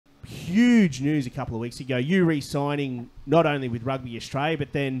huge news a couple of weeks ago. You re-signing not only with Rugby Australia,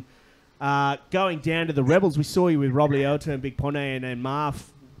 but then going down to the Rebels. We saw you with Rob Lielta and Big Ponte and Marf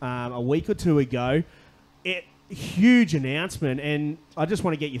a week or two ago. Huge announcement, and I just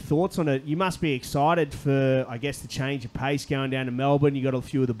want to get your thoughts on it. You must be excited for, I guess, the change of pace going down to Melbourne. You got a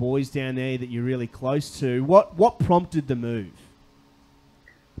few of the boys down there that you're really close to. What prompted the move?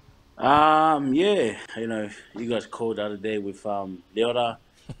 Yeah, you guys called the other day with Leota.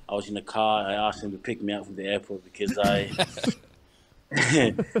 I was in the car. I asked him to pick me up from the airport because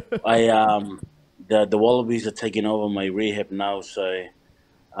the Wallabies are taking over my rehab now. So,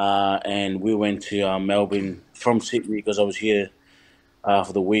 and we went to Melbourne from Sydney because I was here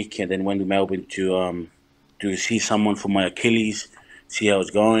for the week, and then went to Melbourne to see someone for my Achilles, see how it's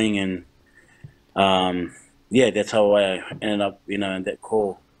going, and yeah, that's how I ended up, in that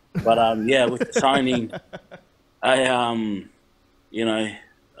call. But yeah, with the signing, I you know,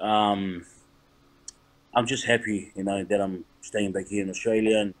 um, I'm just happy, that I'm staying back here in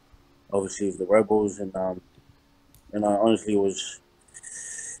Australia, and obviously with the Rebels, and honestly, it was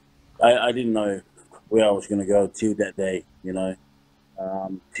I didn't know where I was going to go till that day,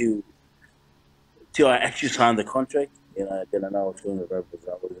 till I actually signed the contract, then I know I was going to the Rebels.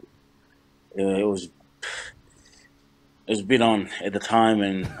 It was a bit on at the time,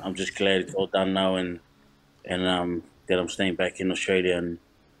 and I'm just glad it's all done now, and that I'm staying back in Australia, and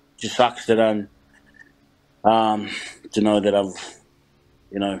just sucks that to know that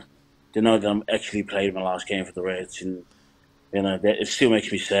you know I'm actually played my last game for the Reds, and that it still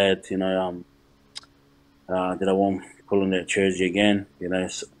makes me sad, that I won't pull on that jersey again.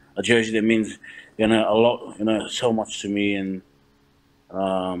 It's a jersey that means a lot, so much to me, and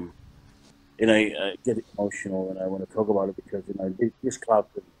um, I get emotional when I want to talk about it because this club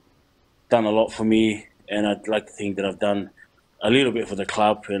has done a lot for me, and I'd like to think that I've done a little bit for the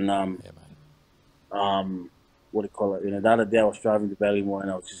club. And Yeah, man. what do you call it? The other day I was driving to Ballymore,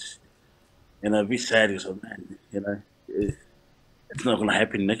 and I was just a bit sad because, man, it's not going to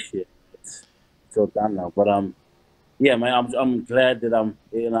happen next year. It's all done now. But yeah, man, I'm glad that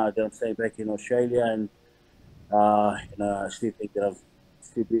that I'm staying back in Australia, and I still think that I've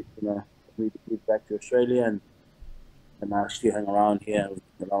still bit, need to get back to Australia, and I still hang around here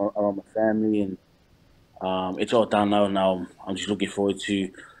around my family, and it's all done now. Now I'm just looking forward to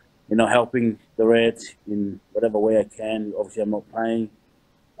helping the Reds in whatever way I can. Obviously, I'm not playing.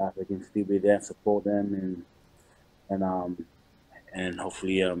 I can still be there and support them, and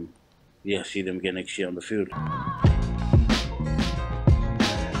hopefully, yeah, see them again next year on the field.